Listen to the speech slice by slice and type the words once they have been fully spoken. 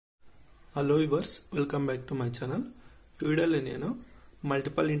Hello viewers, welcome back to my channel. ఈ వీడియోలో నేను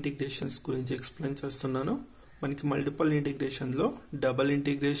మల్టిపల్ ఇంటిగ్రేషన్స్ గురించి ఎక్స్ప్లెయిన్ చేస్తున్నాను. మనకి multiple ఇంటిగ్రేషన్లో double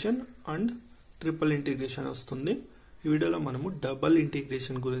integration and triple integration వస్తుంది. ఈ వీడియోలో మనము డబల్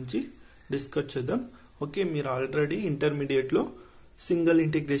ఇంటిగ్రేషన్ గురించి డిస్కస్ చేద్దాం. ఓకే, మీరు ఆల్రెడీ ఇంటర్మీడియట్లో సింగిల్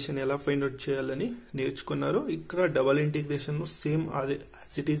ఇంటిగ్రేషన్ ఎలా ఫైండ్ అవుట్ చేయాలని నేర్చుకున్నారు. ఇక్కడ డబల్ ఇంటిగ్రేషన్ సేమ్ అదే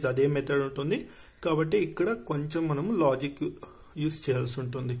యాజ్ ఇట్ ఈస్ అదే మెథడ్ ఉంటుంది. కాబట్టి ఇక్కడ కొంచెం మనము లాజిక్ యూస్ చేయాల్సి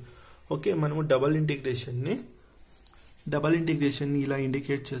ఉంటుంది. ఓకే, మనము డబల్ ఇంటిగ్రేషన్ ఇలా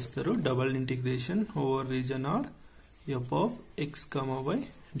ఇండికేట్ చేస్తారు. Double integration over reason are F of X comma why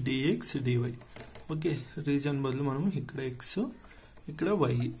dx DY. Okay, reason బదులు మనం ఇక్కడ ఎక్స్ ఇక్కడ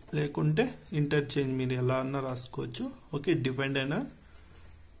వై లేకుంటే ఇంటర్చేంజ్ మీరు ఎలా అన్నా రాసుకోవచ్చు. ఓకే, డిపెండ్ అయినా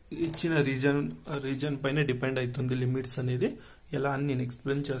ఇచ్చిన రీజన్ పైన డిపెండ్ అవుతుంది లిమిట్స్ అనేది. ఎలా అని నేను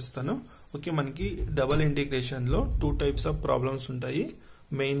ఎక్స్ప్లెయిన్ చేస్తాను. ఓకే, మనకి డబల్ ఇంటిగ్రేషన్ లో 2 టైప్స్ ఆఫ్ ప్రాబ్లమ్స్ ఉంటాయి.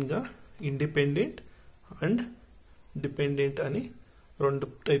 మెయిన్ గా ఇండిపెండెంట్ అండ్ డిపెండెంట్ అని 2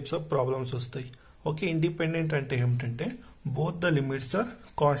 టైప్స్ ఆఫ్ ప్రాబ్లమ్స్ వస్తాయి. ఓకే, ఇండిపెండెంట్ అంటే ఏమిటంటే both the limits are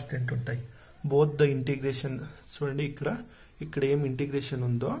constant ఉంటాయి. బోత్ ద ఇంటిగ్రేషన్ చూడండి, ఇక్కడ ఏం ఇంటిగ్రేషన్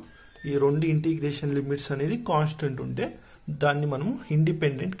ఉందో ఈ 2 ఇంటిగ్రేషన్ లిమిట్స్ అనేది కాన్స్టెంట్ ఉంటే దాన్ని మనము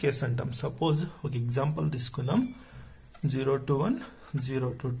ఇండిపెండెంట్ కేస్ అంటాం. సపోజ్ ఒక ఎగ్జాంపుల్ తీసుకుందాం. 0 to 1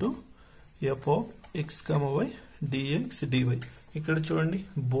 0 to 2 f of x, y dx dy. ఇక్కడ చూడండి,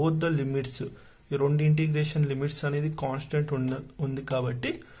 బోత్ ద లిమిట్స్ ఈ 2 ఇంటిగ్రేషన్ లిమిట్స్ అనేది కాన్స్టెంట్ ఉంది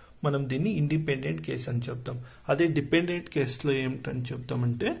కాబట్టి మనం దీన్ని ఇండిపెండెంట్ కేస్ అని చెప్తాం. అదే డిపెండెంట్ కేసులో ఏమిటని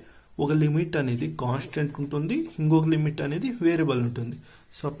చెప్తామంటే ఒక లిమిట్ అనేది కాన్స్టెంట్ ఉంటుంది, ఇంకొక లిమిట్ అనేది వేరియబుల్ ఉంటుంది.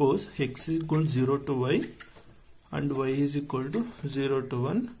 Suppose x is equal to 0 to y and y is equal to 0 to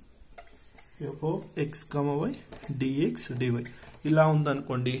 1 f of x, y dx dy. ఇలా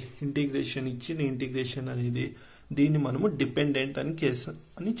ఉందనుకోండి, ఇంటిగ్రేషన్ ఇచ్చిన ఇంటిగ్రేషన్ అనేది దీన్ని మనము డిపెండెంట్ అని కేసు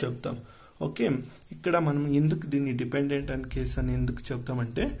అని చెప్తాం. ఓకే, ఇక్కడ మనం ఎందుకు దీన్ని డిపెండెంట్ అని కేసు అని ఎందుకు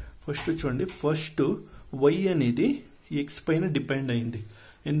చెప్తామంటే ఫస్ట్ చూడండి, ఫస్ట్ y అనేది x పైన డిపెండ్ అయింది.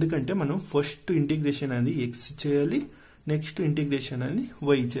 ఎందుకంటే మనం ఫస్ట్ ఇంటిగ్రేషన్ అనేది x చేయాలి, నెక్స్ట్ ఇంటిగ్రేషన్ అనేది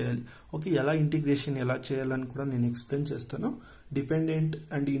y చేయాలి. ఓకే, ఇంటిగ్రేషన్ ఎలా చేయాలని కూడా నేను ఎక్స్ప్లెయిన్ చేస్తాను. డిపెండెంట్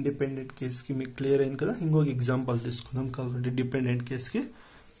అండ్ ఇండిపెండెంట్ కేసుకి మీకు క్లియర్ అయింది కదా. ఇంకొక ఎగ్జాంపుల్ తీసుకుందాం కాబట్టి డిపెండెంట్ కేసుకి.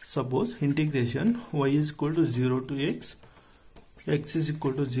 Suppose integration y is equal to 0 to x is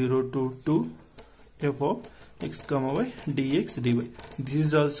equal to 0 to 2 f of x, y dx dy. This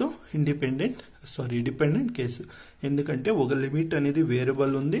is also dependent case. ఎందుకంటే ఒక లిమిట్ అనేది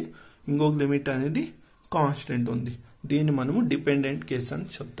వేరియబుల్ ఉంది, ఇంకొక లిమిట్ అనేది కాన్స్టెంట్ ఉంది. దీన్ని మనము డిపెండెంట్ కేసు అని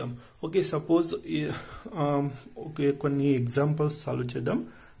చెప్తాం. ఓకే, సపోజ్ కొన్ని ఎగ్జాంపుల్స్ సాల్వ్ చేద్దాం,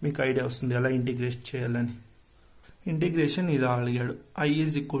 మీకు ఐడియా వస్తుంది ఎలా ఇంటిగ్రేట్ చేయాలని. ఇంటిగ్రేషన్ ఇలా అడిగాడు. I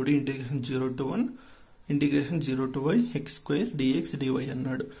is equal to integration 0 to 1 integration 0 to y x square dx dy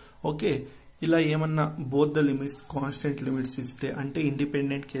అన్నాడు. ఓకే, ఇలా ఏమన్నా both the limits constant limits ఇస్తే అంటే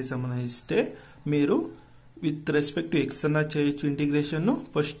ఇండిపెండెంట్ కేసు ఏమన్నా ఇస్తే మీరు విత్ రెస్పెక్ట్ టు ఎక్స్ అన్నా చేయొచ్చు integration,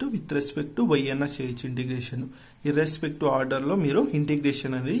 first with respect to why అన్నా చేయొచ్చు ఇంటిగ్రేషన్. ఇర్రెస్పెక్ట్ టు ఆర్డర్ లో మీరు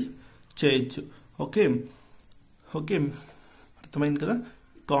ఇంటిగ్రేషన్ అనేది చేయొచ్చు. ఓకే, అర్థమైంది కదా.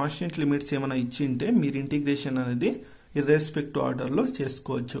 కాన్స్టెంట్ లిమిట్స్ ఏమైనా ఇచ్చింటే మీరు ఇంటిగ్రేషన్ అనేది ఇర్రెస్పెక్ట్ టు ఆర్డర్ లో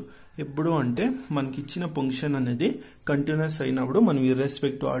చేసుకోవచ్చు. ఎప్పుడు అంటే మనకి ఇచ్చిన ఫంక్షన్ అనేది కంటిన్యూస్ అయినప్పుడు మనం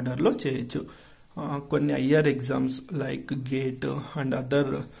ఇర్రెస్పెక్ట్ టు ఆర్డర్ లో చేయొచ్చు. కొన్ని IR exams like gate and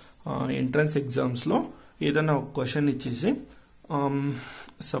other entrance exams లో ఏదైనా ఒక క్వశ్చన్ ఇచ్చేసి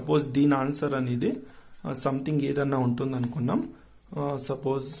సపోజ్ దీని ఆన్సర్ అనేది సంథింగ్ ఏదన్నా ఉంటుంది అనుకున్నాం.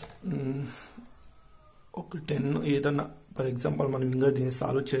 సపోజ్ ఒక 10 ఏదన్నా, ఫర్ ఎగ్జాంపుల్ మనం ఇంకా దీన్ని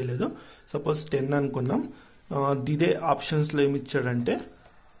సాల్వ్ చేయలేదు, సపోజ్ 10 అనుకున్నాం. ఇదే ఆప్షన్స్ లో ఏమి ఇచ్చాడంటే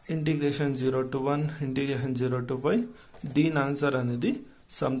ఇంటిగ్రేషన్ 0 to 1 ఇంటిగ్రేషన్ 0 to 5 దీని ఆన్సర్ అనేది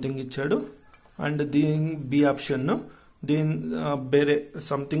సంథింగ్ ఇచ్చాడు. అండ్ దీని బి ఆప్షన్ దీని వేరే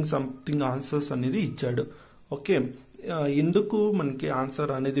సంథింగ్ ఆన్సర్స్ అనేది ఇచ్చాడు. ఓకే, ఎందుకు మనకి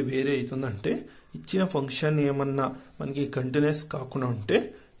ఆన్సర్ అనేది వేరే అవుతుందంటే ఇచ్చిన ఫంక్షన్ ఏమన్నా మనకి కంటిన్యూస్ కాకుండా ఉంటే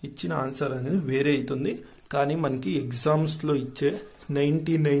ఇచ్చిన ఆన్సర్ అనేది వేరే అవుతుంది. కానీ మనకి ఎగ్జామ్స్ లో ఇచ్చే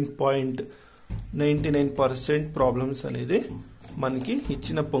 99% ప్రాబ్లమ్స్ అనేది మనకి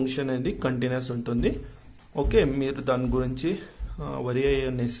ఇచ్చిన ఫంక్షన్ అనేది కంటిన్యూస్ ఉంటుంది. ఓకే, మీరు దాని గురించి వరి అయ్యే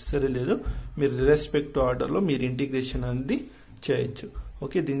నెసెసరీ లేదు. మీరు రెస్పెక్ట్ ఆర్డర్ లో మీరు ఇంటిగ్రేషన్ అనేది చేయొచ్చు.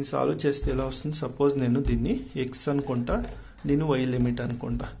 ఓకే, దీన్ని సాల్వ్ చేస్తే ఎలా వస్తుంది? సపోజ్ నేను దీన్ని ఎక్స్ అనుకుంటా, దీన్ని వై లిమిట్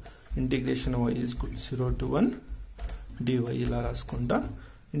అనుకుంటా. Integration y is 0 to 1 dy ఇలా రాసుకుంటా.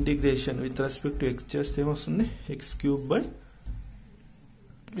 Integration with respect to X చేస్తే ఏమొస్తుంది? x cube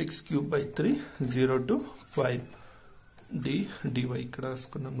by 3 0 to 5 dy ఇక్కడ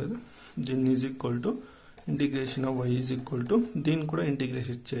రాసుకున్నాం కదా. దీన్ని is equal to integration of y is equal to దీన్ని కూడా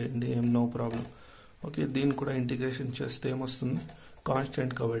ఇంటిగ్రేషన్ చేయండి, ఏం నో ప్రాబ్లం. ఓకే, దీన్ని కూడా ఇంటిగ్రేషన్ చేస్తే ఏమొస్తుంది,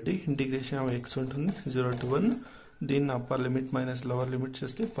 కాన్స్టెంట్ కాబట్టి ఇంటిగ్రేషన్ ఆఫ్ x ఉంటుంది 0 to 1. దీన్ని upper limit minus lower limit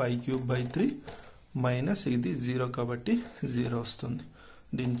చేస్తే 5³ 3 మైనస్ ఇది 0 కాబట్టి 0 వస్తుంది.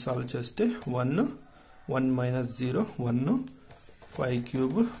 దీన్ని సాల్వ్ చేస్తే 1 మైనస్ 0 1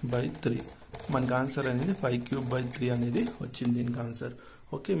 5³ 3. మనకు ఆన్సర్ అనేది 5³ 3 అనేది వచ్చింది దీనికి ఆన్సర్.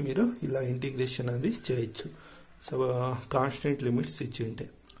 ఓకే, మీరు ఇలా ఇంటిగ్రేషన్ అనేది చేయొచ్చు. సో కాన్స్టెంట్ లిమిట్స్ ఇచ్చింటే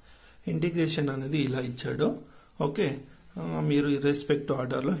ఇంటిగ్రేషన్ అనేది ఇలా ఇచ్చాడు. ఓకే, మీరు రెస్పెక్ట్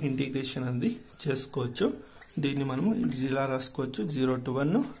ఆర్డర్లో ఇంటిగ్రేషన్ అనేది చేసుకోవచ్చు. దీన్ని మనము ఇలా రాసుకోవచ్చు 0 to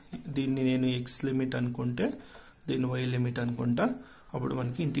 1. దీన్ని నేను x లిమిట్ అనుకుంటే దీన్ని y లిమిట్ అనుకుంటా. అప్పుడు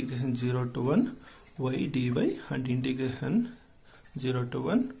మనకి integration 0 to 1 y dy and integration 0 to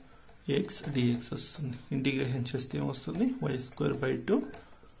 1 x dx వస్తుంది. ఇంటిగ్రేషన్ చేస్తే ఏమొస్తుంది, y²/2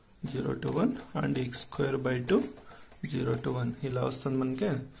 0 to 1 and x²/2 0 to 1 ఇలా వస్తుంది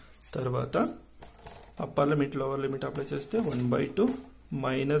మనకి. తర్వాత upper limit lower limit apply చేస్తే 1/2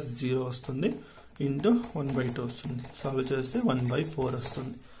 మైనస్ 0 వస్తుంది ఇంటూ 1/2 వస్తుంది. సాల్వ్ చేస్తే 1/4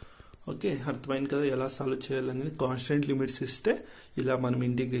 వస్తుంది. ఓకే, అర్థమైంది కదా ఎలా సాల్వ్ చేయాలనేది. కాన్స్టెంట్ లిమిట్స్ ఇస్తే ఇలా మనం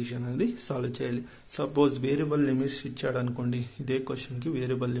ఇంటిగ్రేషన్ అనేది సాల్వ్ చేయాలి. సపోజ్ వేరియబుల్ లిమిట్స్ ఇచ్చాడు అనుకోండి, ఇదే క్వశ్చన్కి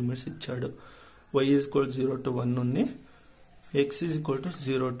వేరియబుల్ లిమిట్స్ ఇచ్చాడు. y ఈజ్ ఈక్వల్ 0 to 1 ఉంది, x is equal to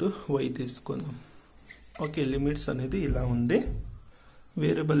 0 to y తీసుకుందాం. ఓకే, లిమిట్స్ అనేది ఇలా ఉంది.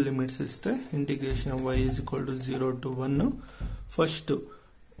 వేరియబుల్ లిమిట్స్ ఇస్తే integration y is equal to 0 to 1. First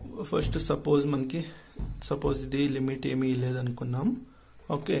suppose ఇది లిమిట్ ఏమీ లేదనుకున్నాం.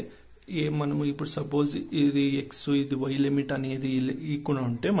 ఓకే, మనము ఇప్పుడు సపోజ్ ఇది x ఇది y లిమిట్ అనేది ఈక్వల్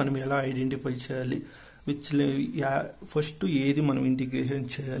ఉంటే మనం ఎలా ఐడెంటిఫై చేయాలి, ఫస్ట్ ఏది మనం ఇంటిగ్రేషన్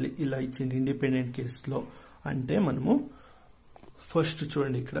చేయాలి ఇలా ఇచ్చింది ఇండిపెండెంట్ కేసులో అంటే మనము ఫస్ట్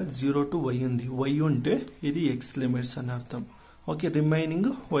చూడండి ఇక్కడ 0 to y ఉంది, y ఉంటే ఇది x లిమిట్స్ అని అర్థం. ఓకే,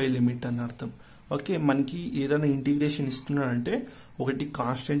 రిమైనింగ్ y లిమిట్ అని అర్థం. ఓకే, మనకి ఏదైనా ఇంటిగ్రేషన్ ఇస్తున్నాడంటే ఒకటి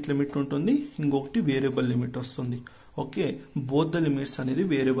కాన్స్టెంట్ లిమిట్ ఉంటుంది, ఇంకొకటి వేరియబుల్ లిమిట్ వస్తుంది. ఓకే, బోత్ ద లిమిట్స్ అనేది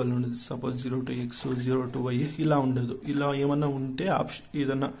వేరియబుల్ ఉండదు. Suppose 0 to x 0 to y ఇలా ఉండదు. ఇలా ఏమన్నా ఉంటే ఆప్షన్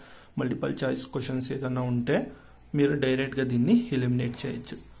ఏదన్నా మల్టిపల్ చాయిస్ క్వశ్చన్స్ ఏదన్నా ఉంటే మీరు డైరెక్ట్గా దీన్ని ఎలిమినేట్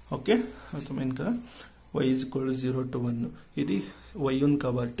చేయొచ్చు. ఓకే, అర్థమైంది కదా. y is equal to 0 to 1 ఇది y ఉంది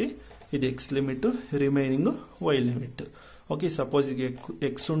కాబట్టి ఇది x limit, remaining y limit. Okay, suppose ఇది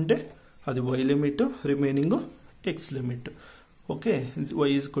x ఉంటే అది y limit, remaining x limit. Okay,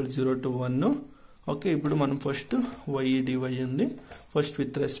 y is equal 0 to 1. Okay, ఇప్పుడు మనం ఫస్ట్ y dy ఉంది. First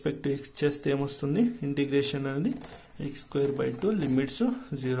with respect to x చేస్తే ఏమొస్తుంది, ఇంటిగ్రేషన్ అనేది x²/2 లిమిట్స్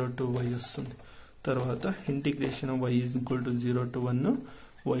 0 to y వస్తుంది. తర్వాత integration y is equal to 0 to 1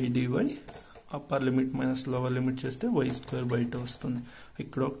 y dy upper limit minus lower limit చేస్తే y²/2 వస్తుంది.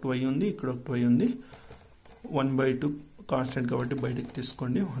 ఇక్కడ ఒకటి y ఉంది, ఇక్కడ ఒకటి y ఉంది. 1/2 కాన్స్టెంట్ కాబట్టి బయటకు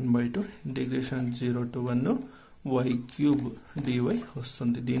తీసుకోండి. 1/2 ఇంటిగ్రేషన్ 0 to 1 y³ dy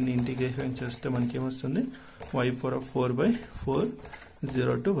వస్తుంది. దీన్ని ఇంటిగ్రేషన్ చేస్తే మనకి ఏమొస్తుంది, y⁴/4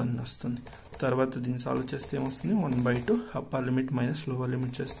 0 to 1 వస్తుంది. తర్వాత దీన్ని సాల్వ్ చేస్తే ఏమొస్తుంది, 1/2 upper limit minus lower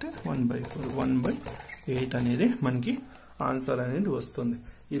limit చేస్తే 1/4 1/8 అనేది మనకి ఆన్సర్ అనేది వస్తుంది.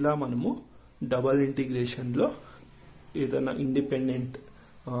 ఇలా మనము డబల్ ఇంటిగ్రేషన్లో ఏదైనా ఇండిపెండెంట్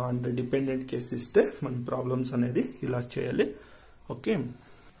అండ్ డిపెండెంట్ కేసు ఇస్తే మన ప్రాబ్లమ్స్ అనేది ఇలా చేయాలి. ఓకే,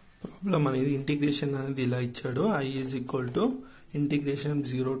 ప్రాబ్లం అనేది ఇంటిగ్రేషన్ అనేది ఇలా ఇచ్చాడు. I is equal to integration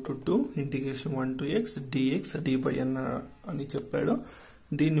 0 to 2 integration 1 to x dx dy అని చెప్పాడు.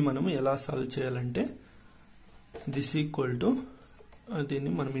 దీన్ని మనం ఎలా సాల్వ్ చేయాలంటే దిస్ ఈక్వల్ టు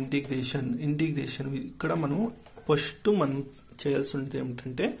దీన్ని మనం ఇంటిగ్రేషన్ ఇక్కడ మనం ఫస్ట్ మనం చేయాల్సింది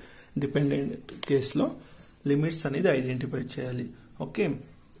ఏమిటంటే డిపెండెంట్ కేసులో లిమిట్స్ అనేది ఐడెంటిఫై చేయాలి. ఓకే,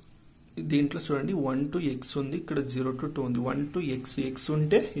 దీంట్లో చూడండి 1 to x ఉంది, ఇక్కడ 0 to 2 ఉంది. 1 to x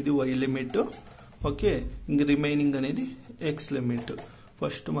ఉంటే ఇది y లిమిట్. ఓకే, ఇంక రిమైనింగ్ అనేది x లిమిట్.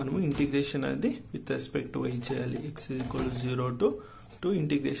 ఫస్ట్ మనము ఇంటిగ్రేషన్ అనేది విత్ రెస్పెక్ట్ టు y చేయాలి. x is equal to 0 to 2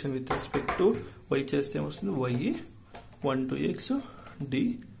 integration with respect to y చేస్తే ఏమొస్తుంది, y 1 to x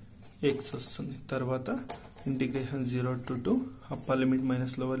dx వస్తుంది. తర్వాత integration 0 to 2 upper limit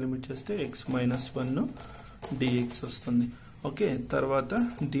minus lower limit చేస్తే x -1 dx వస్తుంది. Okay, తర్వాత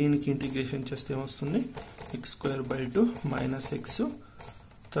దీనికి ఇంటిగ్రేషన్ చేస్తే ఏమొస్తుంది, x²/2 మైనస్ x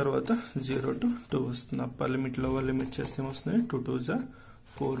తర్వాత 0 to 2 వస్తుంది. అప్పర్ లిమిట్ లోవర్ లిమిట్ చేస్తే ఏమొస్తుంది, 2 2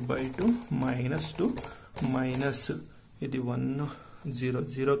 4/2 -2 మైనస్ ఇది 1 0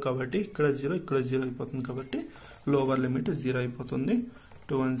 0 కాబట్టి ఇక్కడ 0 ఇక్కడ 0 అయిపోతుంది కాబట్టి లోవర్ లిమిట్ 0 అయిపోతుంది.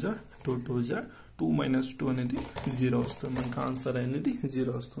 2 1 2 2 2 -2 అనేది 0 వస్తుంది. మనకు ఆన్సర్ అనేది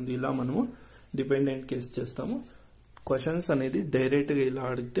 0 వస్తుంది. ఇలా మనము డిపెండెంట్ కేసు చేస్తాము. క్వశ్చన్స్ అనేది డైరెక్ట్గా ఇలా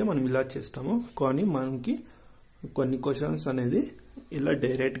అడిగితే మనం ఇలా చేస్తాము, కానీ మనకి కొన్ని క్వశ్చన్స్ అనేది ఇలా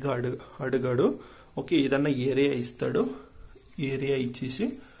డైరెక్ట్గా అడగాడు. ఓకే, ఏదన్నా ఏరియా ఇస్తాడు, ఏరియా ఇచ్చేసి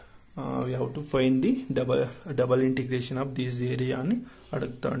we have to find the double integration of this area అని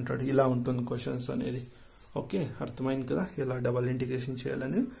అడుగుతూ ఉంటాడు. ఇలా ఉంటుంది క్వశ్చన్స్ అనేది. ఓకే, అర్థమైంది కదా ఎలా డబల్ ఇంటిగ్రేషన్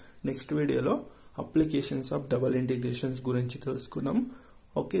చేయాలని. నెక్స్ట్ వీడియోలో అప్లికేషన్స్ ఆఫ్ డబల్ ఇంటిగ్రేషన్స్ గురించి తెలుసుకున్నాం.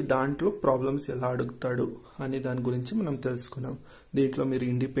 ఓకే, దాంట్లో ప్రాబ్లమ్స్ ఎలా అడుగుతాడు అనే దాని గురించి మనం తెలుసుకున్నాం. దీంట్లో మీరు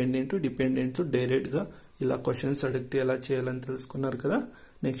ఇండిపెండెంట్, డిపెండెంట్ డైరెక్ట్గా ఇలా క్వశ్చన్స్ అడిగితే ఎలా చేయాలని తెలుసుకున్నారు కదా.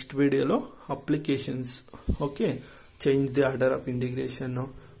 నెక్స్ట్ వీడియోలో applications, okay, change the order of integration,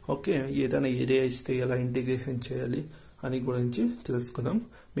 okay, ఏదైనా ఏరియా ఇస్తే ఎలా ఇంటిగ్రేషన్ చేయాలి అని గురించి తెలుసుకుందాం.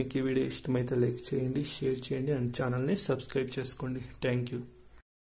 మీకు ఈ వీడియో ఇష్టమైతే లైక్ చేయండి, షేర్ చేయండి అండ్ ఛానల్ని సబ్స్క్రైబ్ చేసుకోండి. Thank you.